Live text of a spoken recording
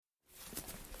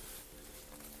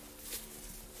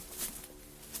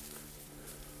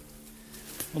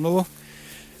Og nå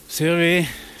ser vi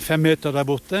 5 meter der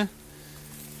borte,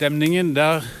 demningen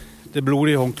der det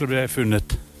blodige håndkleet ble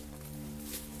funnet.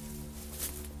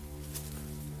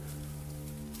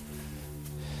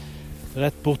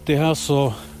 Rett borti her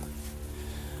så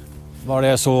var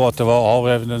det jeg så at det var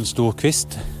avrevet en stor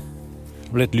kvist.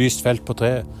 Det ble et lyst felt på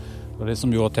treet. Det var det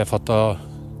som gjorde at jeg fattet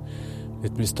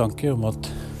litt mistanke om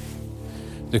at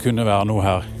det kunne være noe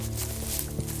her.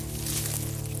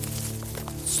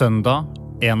 Søndag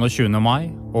 21. mai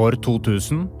år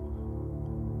 2000,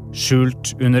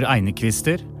 skjult under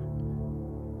einekvister,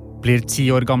 blir 10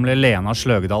 år gamle Lena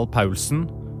Sløgedal Paulsen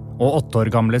og 8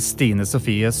 år gamle Stine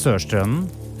Sofie Sørstrønen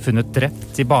funnet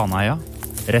drept i Baneheia,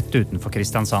 rett utenfor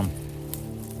Kristiansand.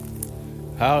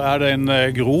 Her er det en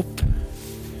grop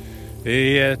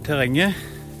i terrenget,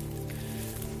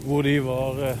 hvor de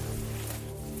var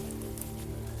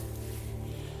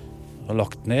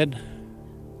lagt ned,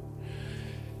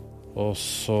 og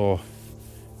så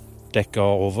dekket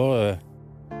over.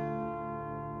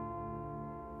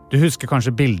 Du husker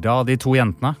kanskje bildet av de 2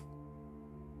 jentene?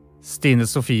 Stine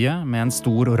Sofie med en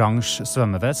stor oransje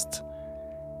svømmevest.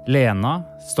 Lena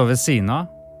står ved siden av.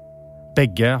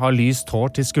 Begge har lyst hår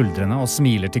til skuldrene og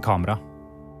smiler til kamera.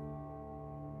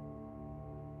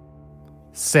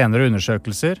 Senere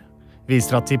undersøkelser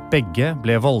viser at de begge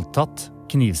ble voldtatt,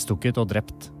 knivstukket og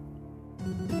drept.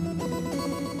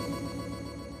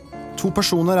 2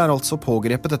 personer er altså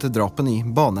pågrepet etter drapen i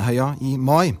Baneheia i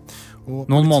mai.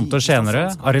 Noen måneder senere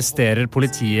arresterer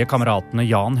politiet kameratene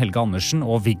Jan Helge Andersen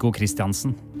og Viggo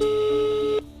Kristiansen.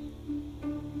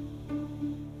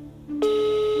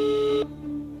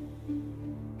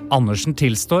 Andersen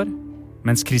tilstår,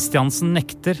 mens Kristiansen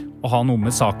nekter å ha noe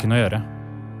med saken å gjøre.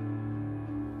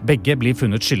 Begge blir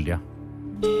funnet skyldige.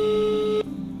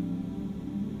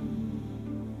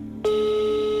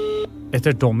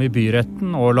 Etter dom i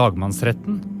byretten og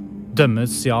lagmannsretten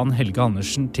dømmes Jan Helge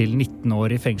Andersen til 19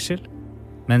 år i fengsel,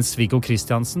 mens Viggo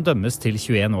Kristiansen dømmes til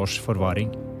 21 års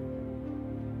forvaring.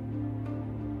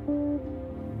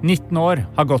 19 år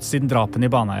har gått siden drapen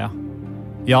i Baneheia.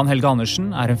 Jan Helge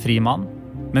Andersen er en fri mann,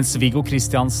 mens Viggo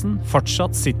Kristiansen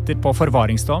fortsatt sitter på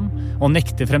forvaringsdom og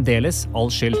nekter fremdeles all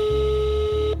skyld.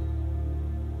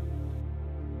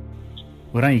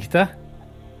 Hvordan gikk det?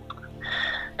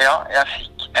 Ja, jeg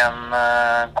fikk en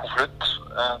konvolutt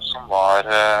som var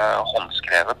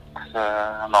håndskrevet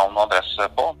navn og adresse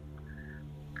på.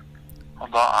 Og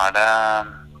da er det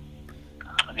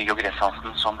Viggo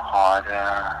Kristiansen som har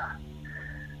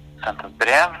sendt et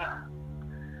brev.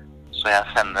 Så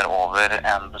jeg sender over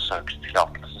en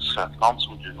besøkstillatelsessøknad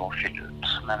som du må fylle ut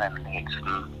med vennlig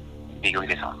hilsen Viggo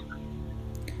Kristiansen.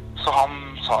 Så han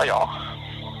sa ja.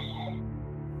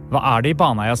 Hva er det i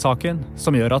Baneheia-saken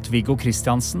som gjør at Viggo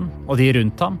Kristiansen og de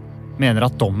rundt ham mener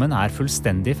at dommen er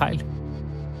fullstendig feil?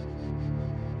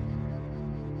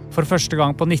 For første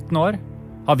gang på 19 år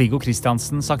har Viggo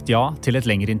Kristiansen sagt ja til et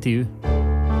lengre intervju.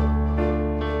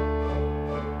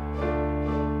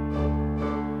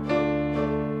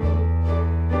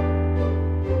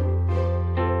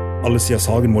 Alle sier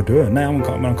saken må dø. Nei, men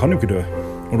han kan jo ikke dø.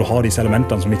 Når du har disse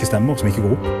elementene som ikke stemmer, som ikke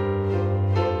går opp.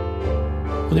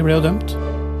 Og de ble jo dømt.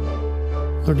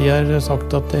 Når de har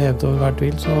sagt at det er hevet over hver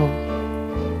tvil,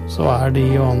 så er de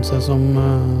å anse som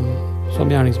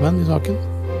gjerningsmenn i saken.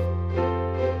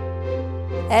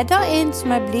 Er det en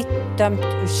som er blitt dømt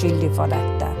uskyldig for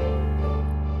dette?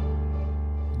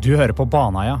 Du hører på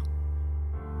Baneheia,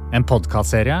 en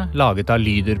podcastserie laget av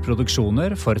Lyder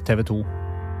Produksjoner for TV 2.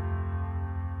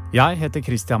 Jeg heter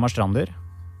Christian Marstrander.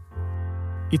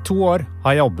 I 2 år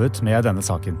har jeg jobbet med denne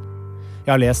saken. Jeg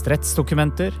har lest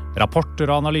rettsdokumenter, rapporter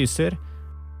og analyser.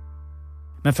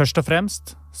 Men først og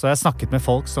fremst så har jeg snakket med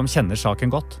folk som kjenner saken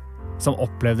godt, som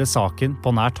opplevde saken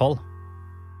på nært hold.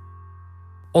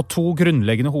 Og 2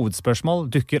 grunnleggende hovedspørsmål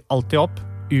dukker alltid opp,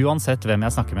 uansett hvem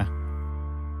jeg snakker med.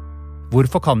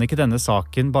 Hvorfor kan ikke denne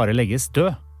saken bare legges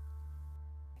død?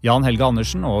 Jan Helge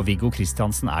Andersen og Viggo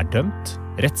Kristiansen er dømt.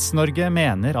 Retts-Norge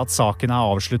mener at saken er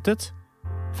avsluttet.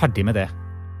 Ferdig med det.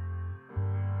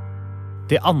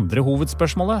 Det andre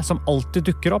hovedspørsmålet som alltid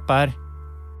dukker opp er: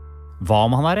 hva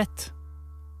om han har rett?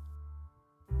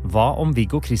 Hva om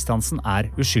Viggo Kristiansen er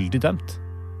uskyldig dømt?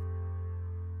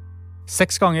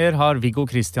 6 ganger har Viggo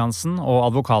Kristiansen og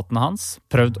advokatene hans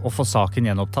prøvd å få saken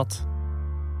gjenopptatt.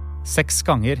 6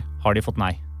 ganger har de fått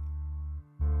nei.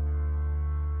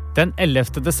 Den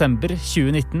 11. desember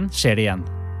 2019 skjer det igjen.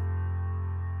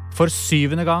 For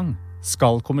 7. gang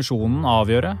skal kommisjonen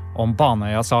avgjøre om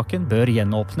Baneheia-saken bør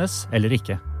gjenåpnes eller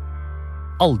ikke.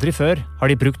 Aldri før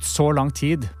har de brukt så lang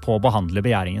tid på å behandle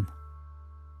begjæringen.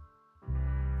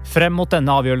 Frem mot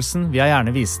denne avgjørelsen vil jeg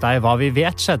gjerne vise deg hva vi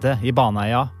vet skjedde i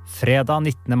Baneheia fredag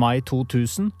 19. mai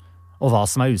 2000, og hva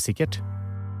som usikkert.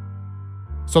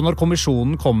 Så når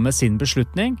kommisjonen kommer med sin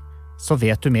beslutning, så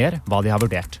vet du mer hva de har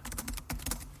vurdert.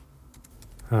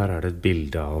 Her det et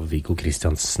bilde av Viggo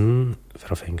Kristiansen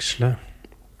fra fengselet.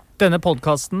 Denne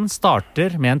podcasten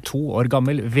starter med en 2 år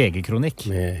gammel VG-kronikk.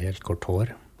 Med helt kort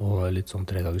hår og litt sånn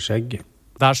 3-dagers skjegg.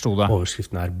 Der sto det.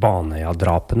 Overskriften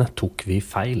Baneheia-drapene tok vi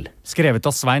feil. Skrevet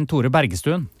av Svein Tore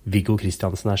Bergestuen. Viggo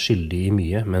Kristiansen skyldig i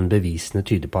mye, men bevisene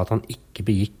tyder på at han ikke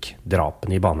begikk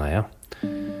drapene i Baneheia.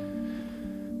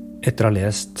 Etter å ha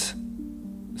lest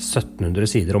 1700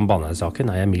 sider om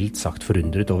Baneheia-saken jeg mildt sagt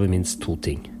forundret over minst 2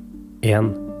 ting. 1.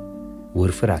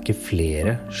 Hvorfor ikke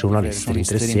flere journalister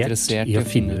interessert i å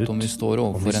finne ut om vi står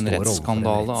overfor en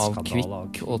rettsskandale av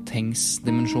Kvikk og Tengs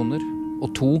dimensjoner?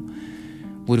 Og 2.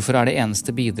 Hvorfor det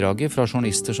eneste bidraget fra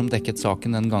journalister som dekket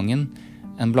saken den gangen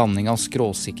en blanding av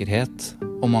skråsikkerhet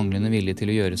og manglende vilje til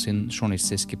å gjøre sin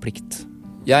journalistiske plikt?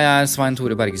 Jeg Svein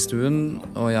Tore Bergestuen,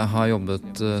 og jeg har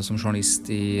jobbet som journalist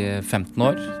i 15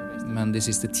 år. Men de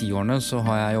siste 10 årene så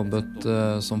har jeg jobbet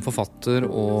som forfatter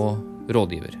og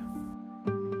rådgiver.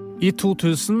 I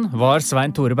 2000 var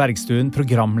Svein Tore Bergstuen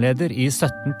programleder i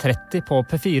 1730 på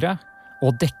P4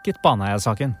 og dekket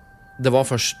Baneheia-saken. Det var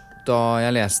først da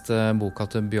jeg leste boka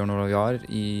til Bjørn Olav Jahr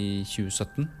i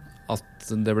 2017 at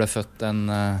det ble født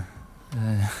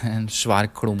en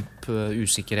svær klump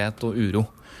usikkerhet og uro.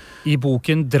 I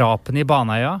boken Drapen i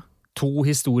Baneheia, 2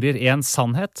 historier, 1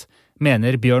 sannhet,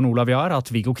 mener Bjørn Olav Jahr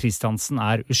at Viggo Kristiansen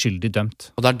uskyldig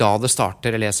dømt. Og det da det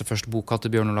starter. Jeg leser først boka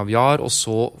til Bjørn Olav Jahr, og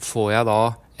så får jeg da,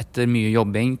 etter mye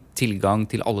jobbing, tilgang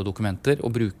til alle dokumenter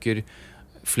og bruker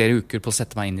flere uker på å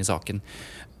sette meg inn i saken.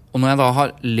 Og når jeg da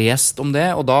har lest om det,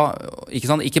 og da,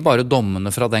 ikke bare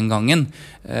dommene fra den gangen,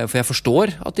 for jeg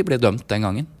forstår at de ble dømt den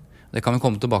gangen, det kan vi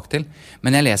komme tilbake til,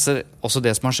 men jeg leser også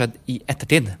det som har skjedd i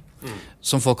ettertid,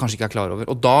 som folk kanskje ikke klar over.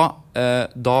 Og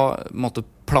da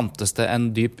plantes det en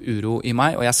dyp uro i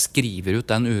meg, og jeg skriver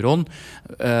ut den uroen,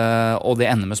 og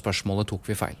det ender med spørsmålet, tok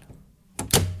vi feil?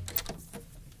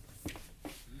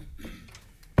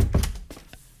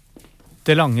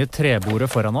 Det lange trebordet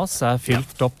foran oss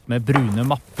fylt opp med brune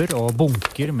mapper og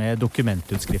bunker med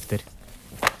dokumentutskrifter.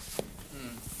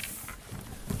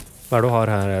 Hva du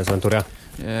har her, Svein Tore?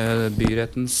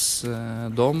 Byrettens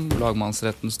dom,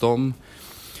 lagmannsrettens dom,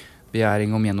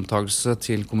 begjæring om gjenopptagelse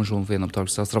til Kommisjonen for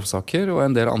gjenopptagelse av straffesaker og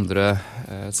en del andre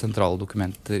sentrale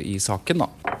dokumenter i saken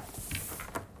da.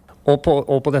 Og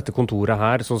på dette kontoret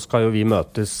her så skal jo vi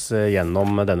møtes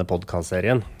gjennom denne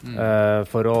podcastserien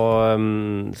for å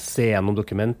se gjennom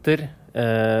dokumenter,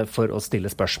 for å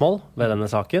stille spørsmål ved denne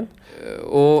saken.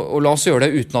 Og la oss gjøre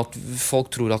det uten at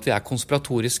folk tror at vi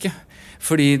konspiratoriske.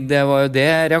 Fordi det var jo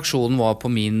det reaksjonen var på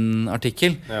min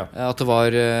artikkel. Ja. At det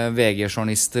var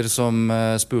VG-journalister som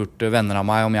spurte venner av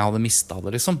meg om jeg hadde mistet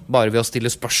det, liksom. Bare ved å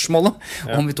stille spørsmålet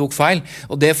om vi tok feil.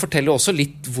 Og det forteller også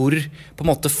litt hvor på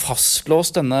en måte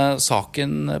fastlåst denne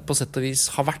saken på sett og vis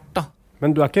har vært, da.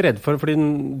 Men du ikke redd for, fordi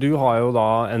du har jo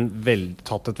da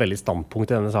tatt et veldig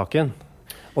standpunkt i denne saken.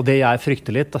 Og det jeg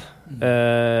frykter litt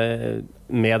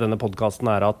med denne podcasten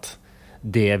at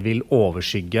det vil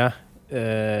overskygge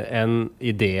en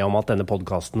idé om at denne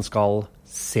podcasten skal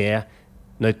se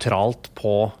nøytralt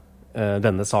på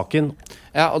denne saken.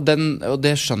 Ja, og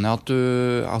det skjønner jeg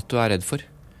at du redd for.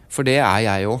 For det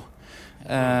jeg også.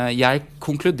 Jeg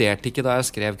konkluderte ikke da jeg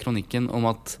skrev kronikken om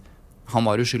at han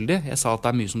var uskyldig. Jeg sa at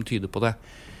det mye som tyder på det.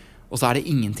 Og så det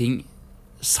ingenting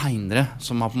senere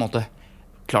som har på en måte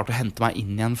klart å hente meg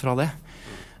inn igjen fra det.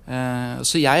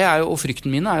 Så jeg jo, og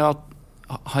frykten min jo at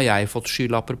har jeg fått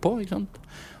skylapper på, ikke sant?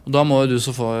 Og da må du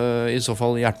i så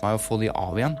fall hjelpe meg å få de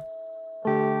av igjen.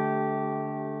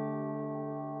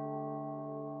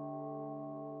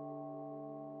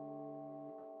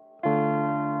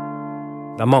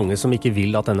 Det mange som ikke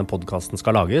vil at denne podcasten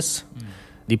skal lages.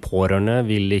 De pårørende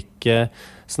vil ikke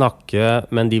snakke,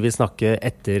 men de vil snakke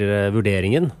etter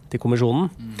vurderingen til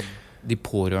kommisjonen. De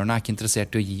pårørende ikke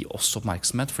interessert i å gi oss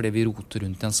oppmerksomhet, fordi vi roter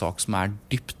rundt i en sak som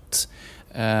dypt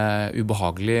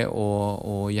ubehagelig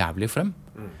og jævlig for dem.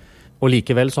 Og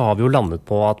likevel så har vi jo landet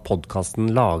på at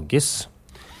podcasten lages.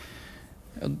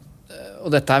 Og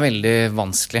dette veldig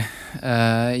vanskelig.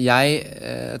 Jeg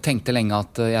tenkte lenge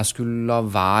at jeg skulle la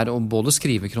være å både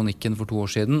skrive kronikken for 2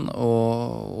 år siden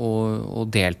og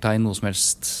delta i noe som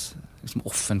helst liksom,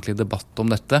 offentlig debatt om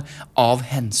dette av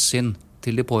hensyn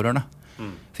til de pårørende.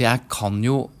 For jeg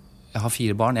har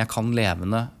 4 barn, jeg kan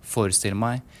levende forestille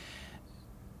meg,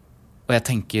 og jeg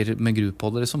tenker med gru på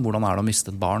det, liksom, hvordan det å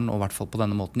miste et barn, og i hvert fall på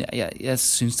denne måten. Jeg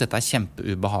synes dette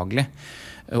kjempeubehagelig.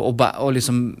 Og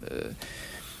liksom,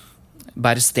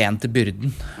 bærer sten til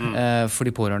byrden for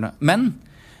de pårørende. Men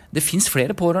det finnes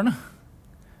flere pårørende.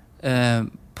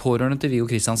 Pårørende til Viggo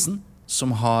Kristiansen,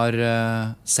 som har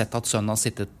sett at sønnen har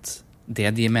sittet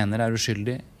det de mener er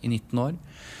uskyldig i 19 år.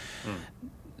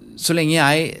 Så lenge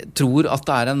jeg tror at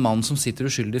det er en mann som sitter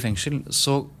uskyldig i fengsel,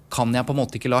 så kan jeg på en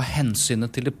måte ikke la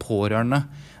hensynet til det pårørende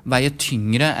veie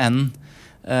tyngre enn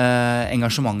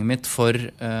engasjementet mitt for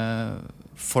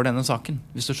denne saken,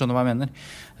 hvis du skjønner hva jeg mener.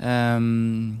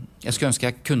 Jeg skulle ønske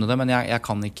jeg kunne det, men jeg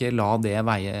kan ikke la det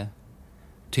veie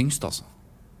tyngst, altså.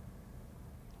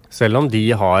 Selv om de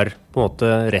har på en måte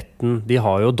retten, de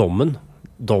har jo dommen.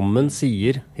 Dommen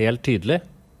sier helt tydelig,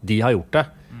 de har gjort det.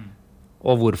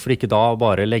 Og hvorfor ikke da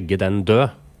bare legge den død,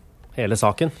 hele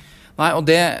saken? Nei, og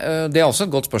det er også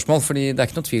et godt spørsmål, fordi det er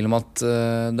ikke noe tvil om at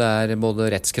det er både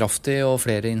rettskraftig og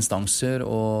flere instanser,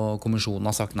 og kommisjonen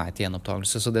har sagt nei til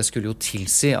gjenopptagelse, så det skulle jo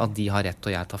tilsi at de har rett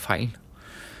og jeg tar feil.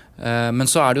 Men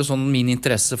så er det jo sånn, min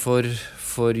interesse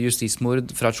for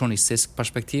justismord fra et journalistisk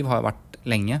perspektiv har vært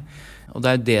lenge, og det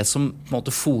er jo det som på en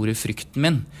måte fôrer frykten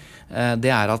min.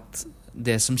 Det er at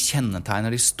det som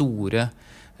kjennetegner de store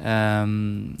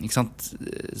ikke sant,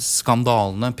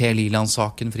 skandalene, Per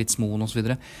Liland-saken, Fritz Moen og så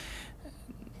videre,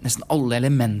 nesten alle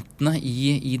elementene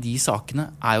i de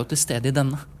sakene er jo til stede i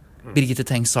denne. Birgitte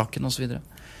Tengs-saken og så videre.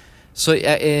 Så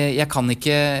jeg kan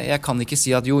ikke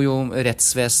si at jo,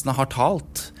 rettsvesenet har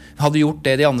talt. Hadde vi gjort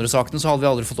det i de andre sakene, så hadde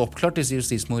vi aldri fått oppklart disse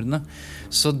justismordene.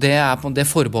 Så det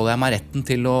forbeholder jeg meg retten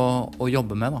til å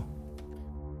jobbe med, da.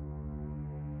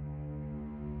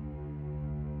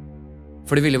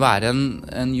 For det ville være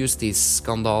en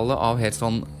justisskandale av helt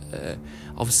sånn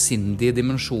avsindige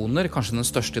dimensjoner, kanskje den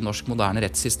største i norsk moderne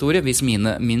rettshistorie, hvis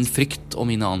min frykt og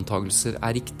mine antagelser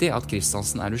er riktig, at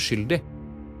Kristiansen er uskyldig.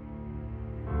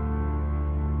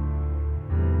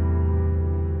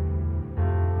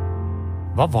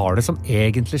 Hva var det som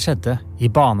egentlig skjedde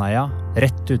i Baneheia,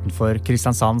 rett utenfor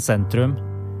Kristiansand sentrum,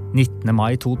 19.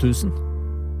 mai 2000?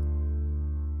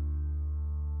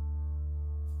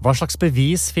 Hva slags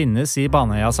bevis finnes i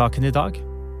Baneheia-saken i dag?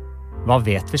 Hva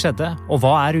vet vi skjedde, og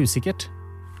hva er usikkert?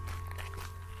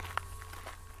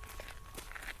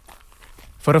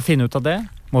 For å finne ut av det,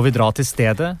 må vi dra til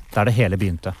stedet der det hele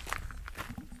begynte.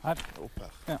 Her, opp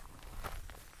her. Ja.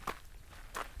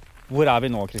 Hvor er vi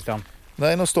nå, Kristian?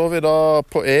 Nei, nå står vi da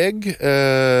på Eg.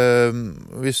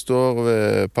 Vi står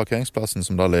ved parkeringsplassen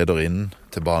som da leder inn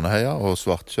til Baneheia og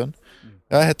Svartsjøen.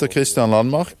 Jeg heter Kristian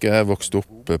Landmark, jeg er vokst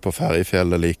opp på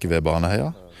Ferjefjellet like ved Baneheia.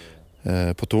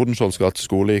 På Tordenskiolds gate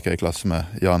skole gikk jeg i klasse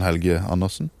med Jan Helge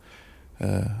Andersen.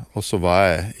 Og så var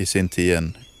jeg i sin tid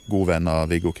en god venn av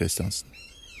Viggo Kristiansen.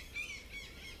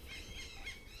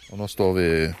 Og nå står vi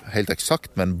helt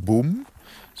eksakt med en bom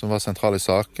som var sentral i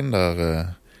saken, der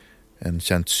en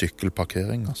kjent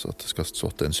sykkelparkering, altså at det skal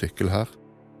stått en sykkel her.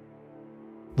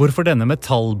 Hvorfor denne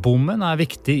metallbommen er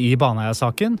viktig i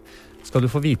Baneheia-saken, skal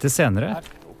du få vite senere.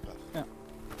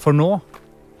 For nå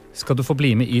skal du få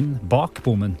bli med inn bak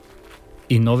bommen,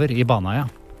 innover i Baneheia.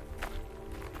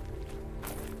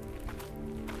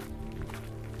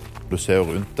 Du ser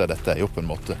jo rundt deg, dette er jo på en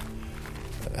måte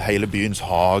hele byens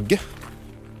hage.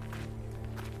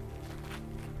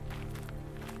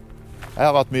 Jeg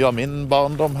har hatt mye av min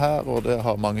barndom her, og det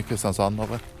har mange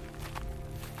kristiansandere.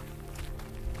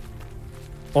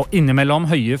 Og innimellom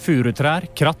høye furutrær,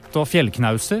 kratt og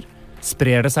fjellknauser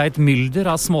sprer det seg et mylder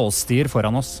av småstier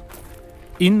foran oss.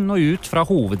 Inn og ut fra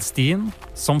hovedstien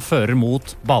som fører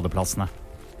mot badeplassene.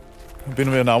 Nå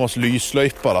begynner vi å nærme oss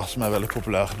lysløypa, da, som er veldig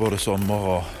populær både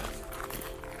sommer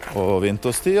og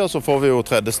vinterstid. Og så får vi jo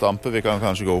tredje stampe. Vi kan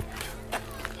kanskje gå opp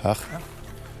her.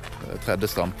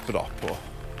 Tredje stampe da på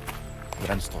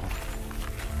venstre hånd.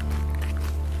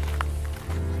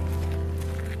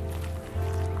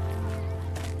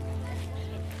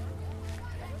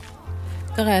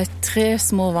 Det er 3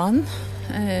 små vann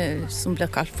som blir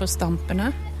kalt for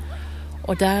stampene,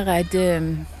 og der er det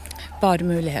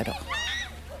bademuligheter,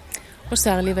 og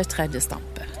særlig ved tredje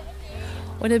stampe.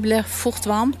 Og det blir fort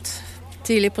varmt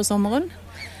tidlig på sommeren,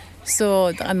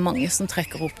 så det er mange som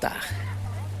trekker opp der.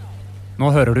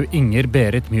 Nå hører du Inger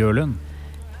Berit Mjølund.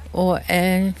 Og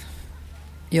jeg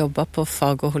jobber på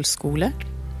Fagerholt skole.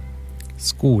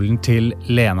 Skolen til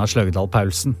Lena Sløgdal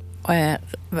Paulsen. Og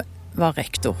jeg var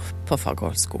rektor på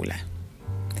Fagerholt skole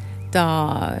da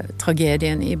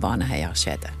tragedien i Baneheia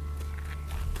skjedde.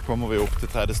 Kommer vi opp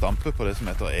til tredje stampe på det som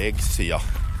heter Eg-sida.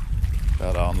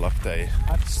 Der det er anlagt ei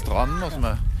strand og som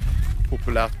er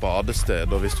populært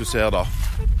badested. Og hvis du ser da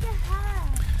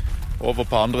over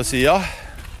på andre sida,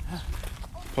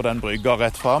 på den brygga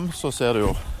rett fram, så ser du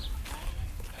jo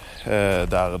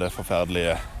der det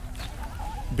forferdelige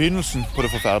begynnelsen på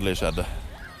det forferdelige skjedde.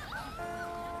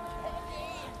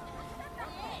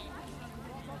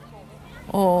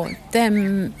 Og det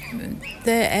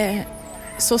er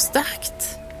så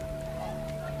sterkt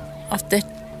at det er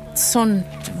et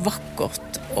sånt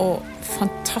vakkert og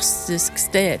fantastisk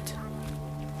sted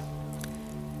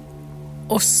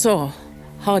også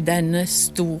har denne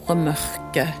store,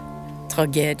 mørke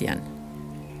tragedien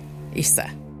i seg.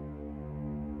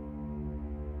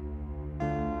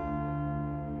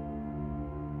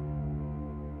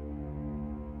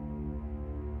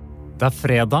 Det er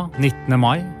fredag 19.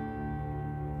 mai.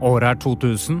 Året er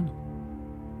 2000.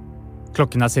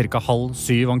 Klokken er cirka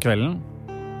 6:30 om kvelden.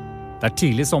 Det er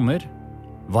tidlig sommer,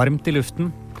 varmt i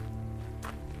luften.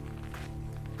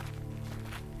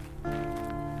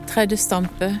 Tredje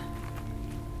stampe.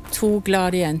 2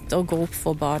 glade jenter går opp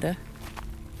for badet.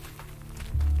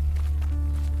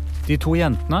 De 2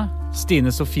 jentene,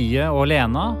 Stine Sofie og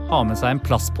Lena, har med seg en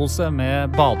plastpose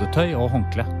med badetøy og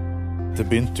håndkle. Det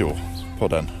begynte jo på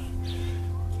den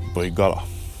brygga da.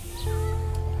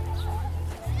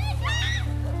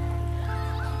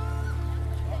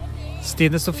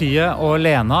 Stine Sofie og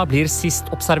Lena blir sist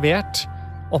observert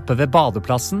oppe ved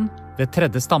badeplassen ved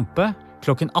tredje stampe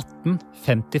klokken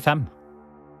 18:55.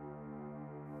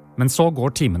 Men så går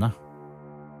timene.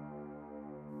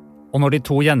 Og når de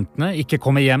 2 jentene ikke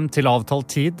kommer hjem til avtalt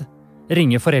tid,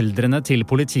 ringer foreldrene til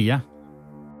politiet.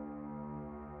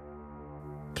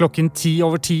 Klokken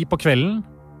 10:10 på kvelden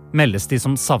meldes de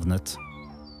som savnet.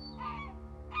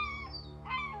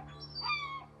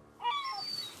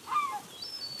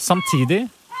 Samtidig,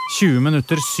 20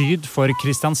 minutter syd for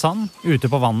Kristiansand, ute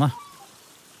på vannet.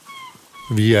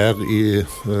 Vi er i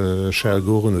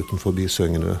skjærgården utenfor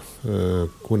Søgne.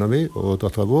 Kona mi og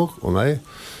datteren vår og meg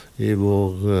i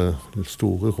vår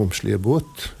store, romslige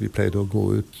båt. Vi pleide å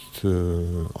gå ut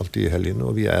alltid i helgene,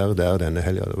 og vi er der denne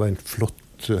helgen. Det var en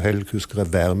flott helg, husker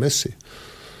jeg, værmessig.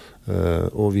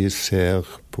 Og vi ser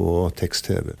på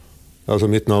tekst-TV. Altså,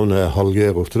 mitt navn er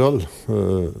Hallgeir Oftedal.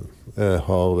 Jeg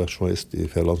har vært journalist i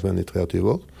Federlandsvennen i 23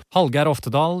 år. Hallgeir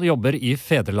Oftedal jobber i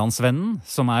Federlandsvennen,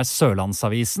 som er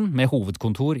Sørlandsavisen med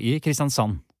hovedkontor i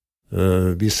Kristiansand.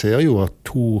 Vi ser jo at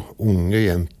 2 unge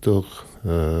jenter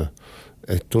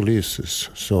etterlyses,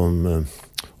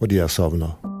 og de er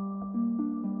savnet.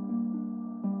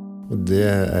 Og det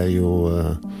er jo,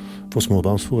 for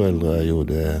småbarnsforeldre er jo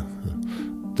det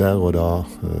der og da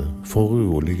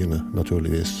foruroligende,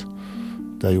 naturligvis.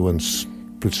 Det er jo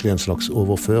plutselig en slags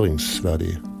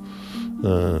overføringsverdi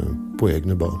på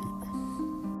egne barn.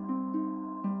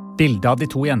 Bildet av de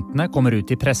 2 jentene kommer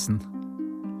ut i pressen.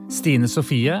 Stine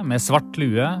Sofie med svart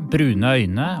lue, brune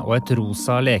øyne og et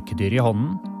rosa lekedyr i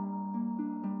hånden.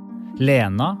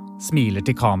 Lena smiler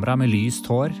til kamera med lyst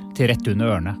hår til rett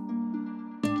under ørene.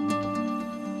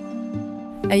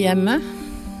 Jeg er hjemme.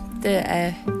 Det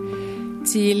er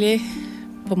tidlig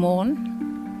på morgenen.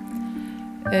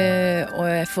 Og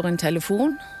jeg får en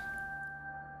telefon.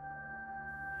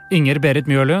 Inger Berit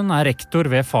Mjølund er rektor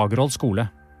ved Fagerholt skole.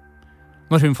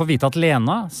 Når hun får vite at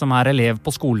Lena, som er elev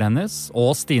på skolen hennes,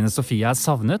 og Stine Sofie er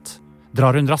savnet,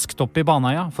 drar hun raskt opp i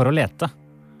Baneheia for å lete.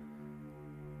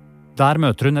 Der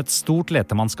møter hun et stort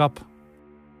letemannskap.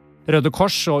 Røde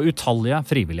Kors og utallige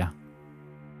frivillige.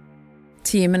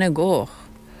 Timene går,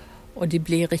 og de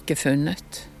blir ikke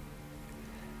funnet.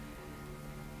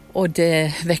 Og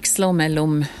det veksler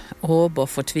mellom håp og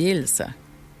fortvilelse.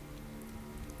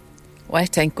 Og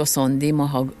jeg tenker sånn, de må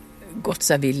ha gått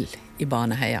seg vill i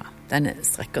Baneheia. Den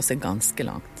strekker seg ganske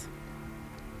langt.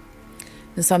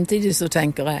 Men samtidig så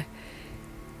tenker jeg,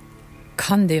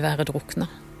 kan de være drukna?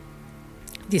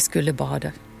 De skulle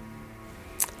bade.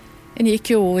 En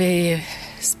gikk jo i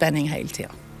spenning hele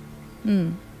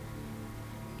tiden.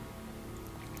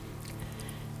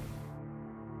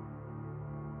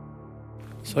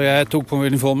 Så jeg tok på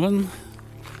uniformen,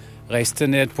 reiste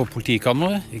ned på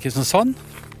politikammeret i Kristiansand.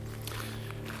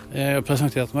 Jeg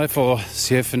presenterte meg for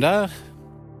sjefen der.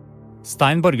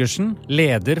 Stein Borgersen,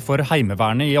 leder for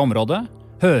Heimevernet i området,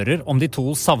 hører om de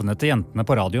 2 savnete jentene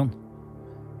på radioen.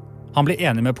 Han blir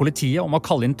enig med politiet om å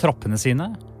kalle inn troppene sine,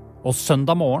 og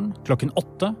søndag morgen klokken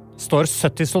 8 står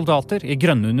 70 soldater i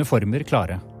grønne uniformer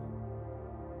klare.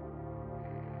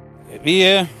 Vi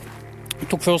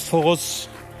tok først for oss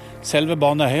selve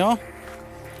Baneheia.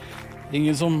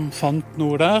 Ingen som fant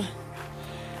noe der.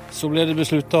 Så ble det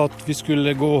besluttet at vi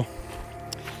skulle gå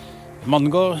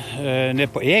manngård ned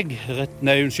på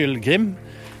Grim,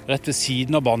 rett ved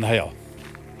siden av Baneheia.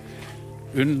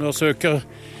 Undersøker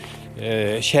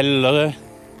kjellere,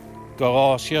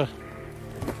 garasjer,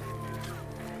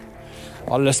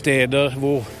 alle steder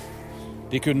hvor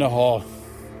de kunne ha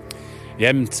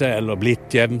gjemt seg eller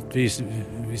blitt gjemt, hvis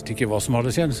det ikke var som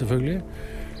hadde skjedd, selvfølgelig.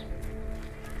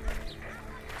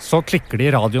 Så klikker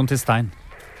det i radioen til Stein.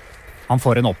 Han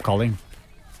får en oppkalling.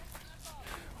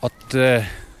 At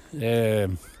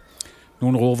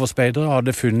noen roverspeidere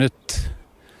hadde funnet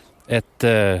et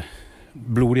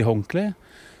blodig håndkle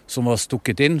som var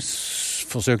stukket inn,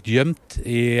 forsøkt gjemt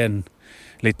i en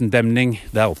liten demning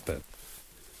der oppe.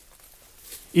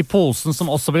 I posen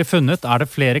som også blir funnet er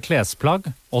det flere klesplagg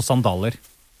og sandaler.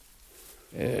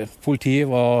 Politiet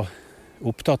var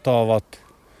opptatt av at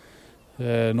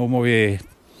nå må vi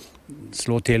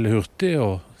slå til hurtig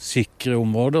og sikre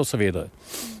området og så videre.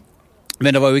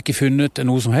 Men det var jo ikke funnet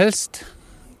noe som helst.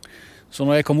 Så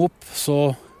når jeg kom opp,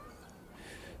 så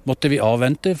måtte vi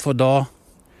avvente, for da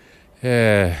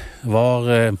var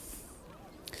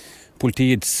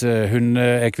politiets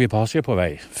hundeekvipasje på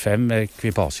vei. 5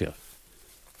 ekvipasjer.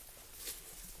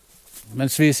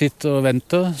 Mens vi sitter og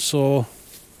venter, så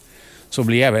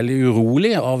blir jeg veldig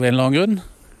urolig av en eller annen grunn.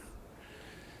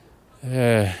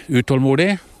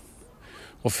 Utålmodig,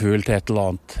 og følte et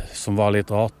eller annet som var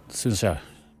litt rart, synes jeg.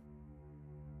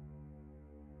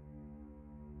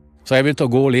 Så jeg begynte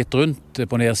å gå litt rundt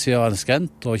på nedsiden av en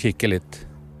skrent og kikke litt.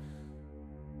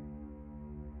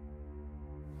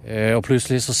 Og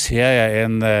plutselig så ser jeg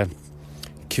en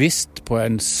kvist på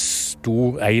en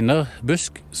stor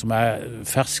einerbusk som er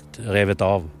ferskt revet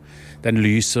av. Den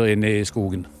lyser inne i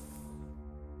skogen.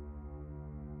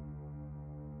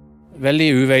 Veldig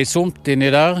uveisomt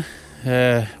inni der.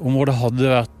 Området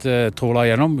hadde vært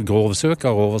trålet gjennom, grovsøk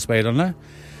av roverspeiderne.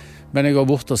 Men jeg går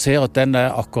bort og ser at den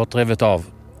er akkurat revet av.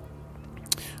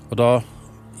 Og da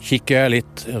kikker jeg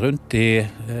litt rundt i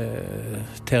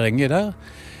terrenget der,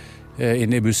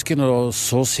 inne i busken, og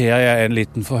så ser jeg en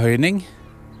liten forhøyning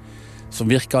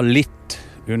som virker litt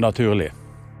unaturlig.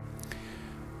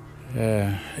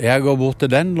 Jeg går bort til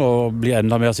den og blir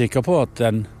enda mer sikker på at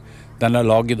den er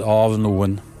laget av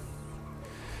noen.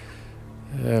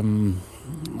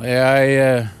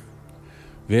 Jeg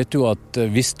vet jo at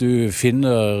hvis du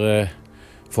finner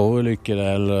forulykkede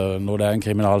eller når det er en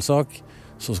kriminalsak,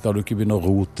 så skal du ikke begynne å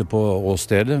rote på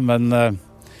åstedet, men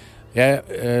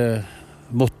jeg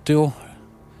måtte jo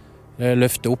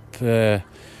løfte opp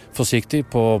forsiktig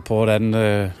på den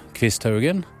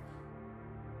kvisthaugen.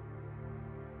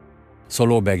 Så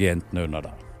lå begge jentene under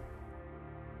der.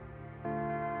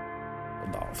 Og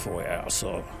da får jeg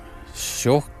altså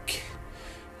sjokk,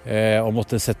 og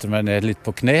måtte sette meg ned litt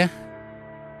på kne.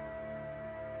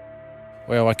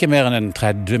 Og jeg var ikke mer enn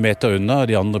 30 meter unna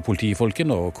de andre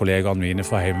politifolkene og kollegaene mine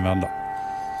fra Heimevernet.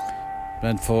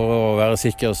 Men for å være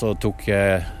sikker så tok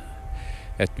jeg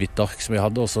et hvitt ark som jeg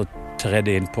hadde, og så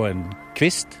tredde inn på en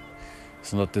kvist,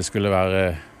 sånn at det skulle være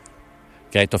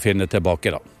greit å finne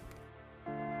tilbake da.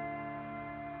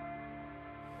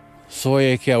 Så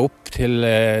gikk jeg opp til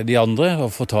de andre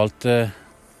og fortalte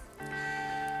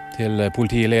til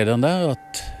politilederen der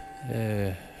at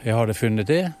jeg hadde funnet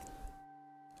det.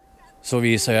 Så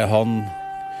viser jeg han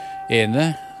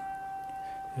ene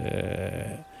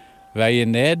veien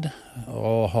ned,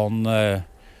 og han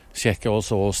sjekker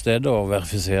også åstedet og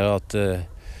verifiserer at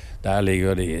der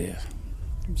ligger de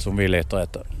som vi leter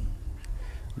etter.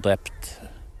 Drept.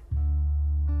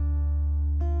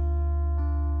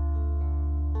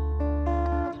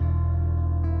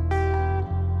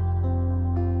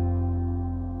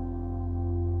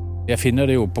 Jeg finner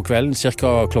det jo på kvelden,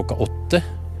 cirka klokka 8.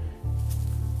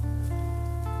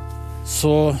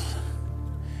 Så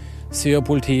sier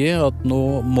politiet at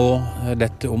nå må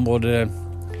dette området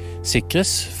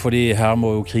sikres, fordi her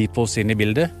må jo Kripos inn i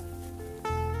bildet.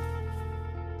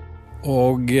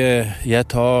 Og jeg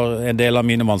tar en del av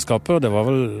mine mannskaper, det var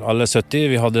vel alle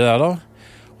 70 vi hadde der da,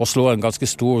 og slår en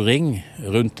ganske stor ring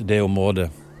rundt det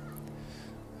området.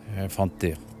 Jeg fant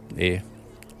de i.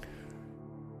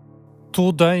 2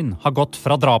 døgn har gått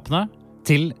fra drapene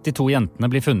til de 2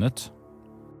 jentene blir funnet.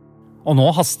 Og nå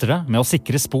haster det med å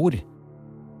sikre spor.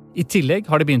 I tillegg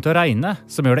har det begynt å regne,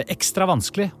 som gjør det ekstra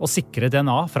vanskelig å sikre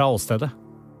DNA fra åstedet.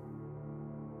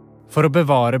 For å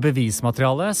bevare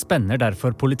bevismaterialet spenner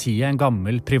derfor politiet en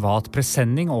gammel privat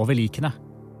presenning over likene.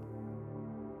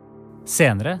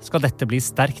 Senere skal dette bli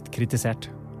sterkt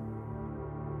kritisert.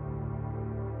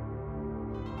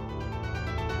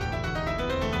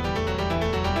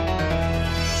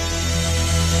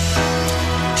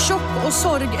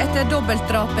 Sorg etter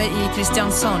dobbeltdrapet i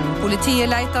Kristiansand. Politiet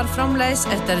leiter fremdeles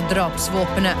etter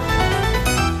drapsvåpenet.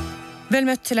 Vel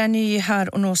møtt til en ny Her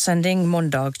og Nå-sending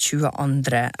mandag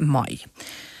 22. mai.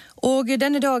 Og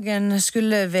denne dagen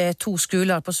skulle ved 2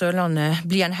 skoler på Sørlandet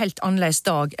bli en helt annerledes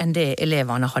dag enn det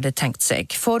elevene hadde tenkt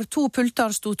seg. For 2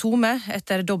 pulter sto tomme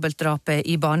etter dobbeltdrapet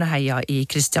i Baneheia i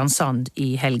Kristiansand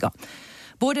i helga.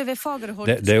 Både ved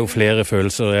Fagerholt... Det er jo flere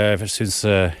følelser. Jeg synes...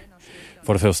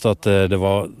 For det første at det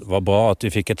var bra at vi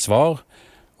fikk et svar,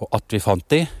 og at vi fant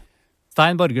de.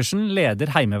 Stein Borgersen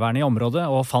leder Heimevernet i området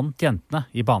og fant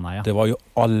jentene i Baneheia. Det var jo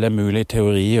alle mulige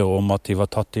teorier om at de var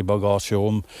tatt i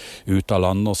bagasjerom, ut av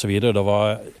landet og så videre. Det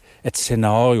var et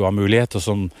scenario av muligheter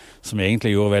som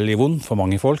egentlig gjorde veldig vondt for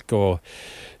mange folk å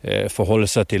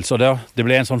forholde seg til. Så det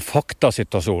ble en sånn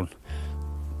faktasituasjon.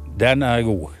 Den er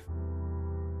god.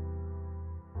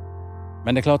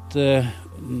 Men det er klart,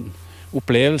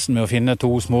 opplevelsen med å finne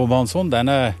 2 små barn sånn, den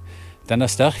er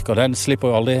sterk, og den slipper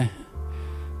jo aldri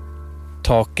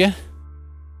taket.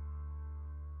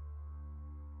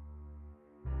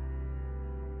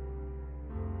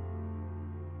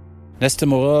 Neste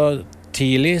morgen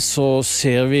tidlig så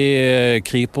ser vi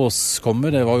Kripos komme.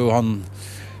 Det var jo han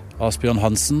Asbjørn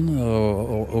Hansen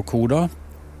og Koda.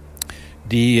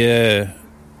 De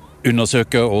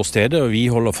undersøker åstedet, og vi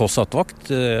holder fortsatt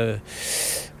vakt.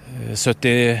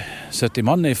 70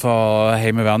 mann fra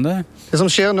Heimevernet. Det som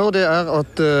skjer nå, det er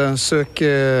at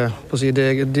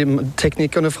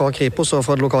teknikerne fra Kripos og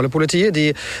fra det lokale politiet,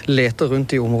 de leter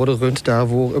rundt i området rundt der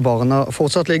hvor barna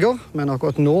fortsatt ligger. Men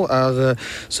akkurat nå er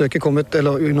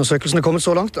undersøkelsene kommet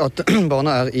så langt at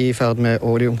barna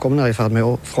og de omkomne er i ferd med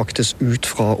å fraktes ut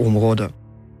fra området.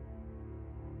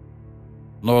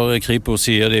 Når Kripos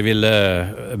sier de ville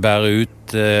bære ut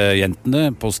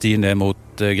jentene på sti ned mot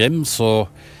Grim, så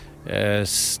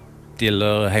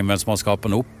stiller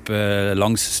heimevernsmannskapene opp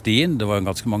langs stien. Det var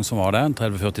ganske mange som var der,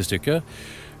 30-40 stykker,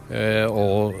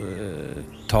 og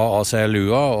tar av seg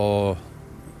lua og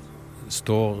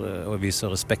står og viser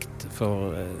respekt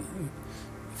for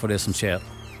det som skjer.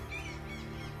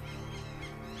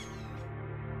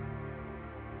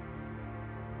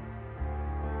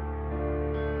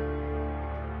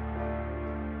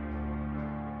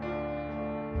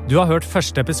 Du har hørt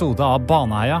første episode av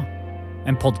Baneheia,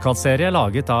 en podcastserie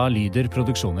laget av Lyder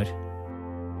Produksjoner.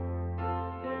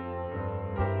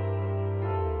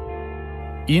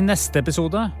 I neste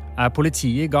episode er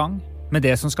politiet i gang med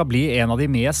det som skal bli en av de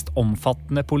mest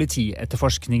omfattende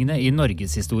politietterforskningene i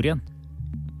Norgeshistorien.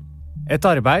 Et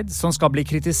arbeid som skal bli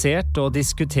kritisert og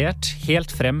diskutert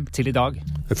helt frem til i dag.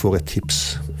 Jeg får et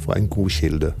tips fra en god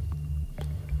kilde.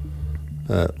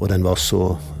 Og den var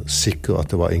så sikker at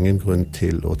det var ingen grunn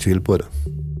til å tvile på det.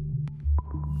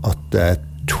 At det er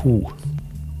 2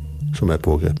 som er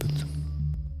pågrepet.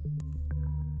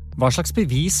 Hva slags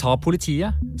bevis har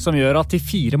politiet som gjør at de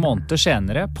 4 måneder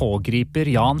senere pågriper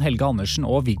Jan Helge Andersen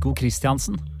og Viggo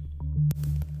Kristiansen?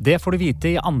 Det får du vite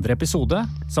i 2. episode,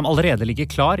 som allerede ligger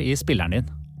klar i spilleren din.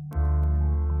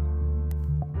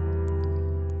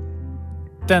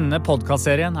 Denne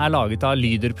podcastserien er laget av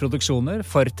Lyder Produksjoner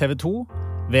for TV 2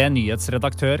 ved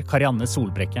nyhetsredaktør Karianne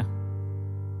Solbrekke.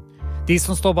 De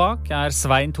som står bak er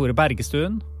Svein Tore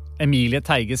Bergestuen, Emilie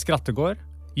Teige Skrattegård,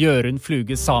 Jørund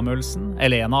Fluge Samuelsen,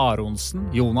 Elena Aronsen,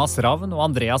 Jonas Ravn og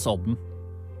Andreas Odden.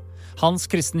 Hans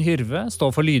Kristen Hyrve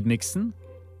står for lydmiksen.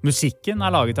 Musikken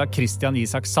er laget av Christian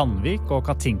Isak Sandvik og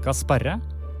Katinka Sparre.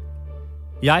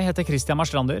 Jeg heter Christian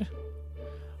Marstrander.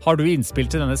 Har du innspill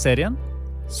til denne serien?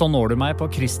 Så når du meg på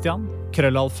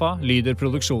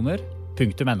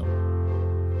christian@lyderproduksjoner.no.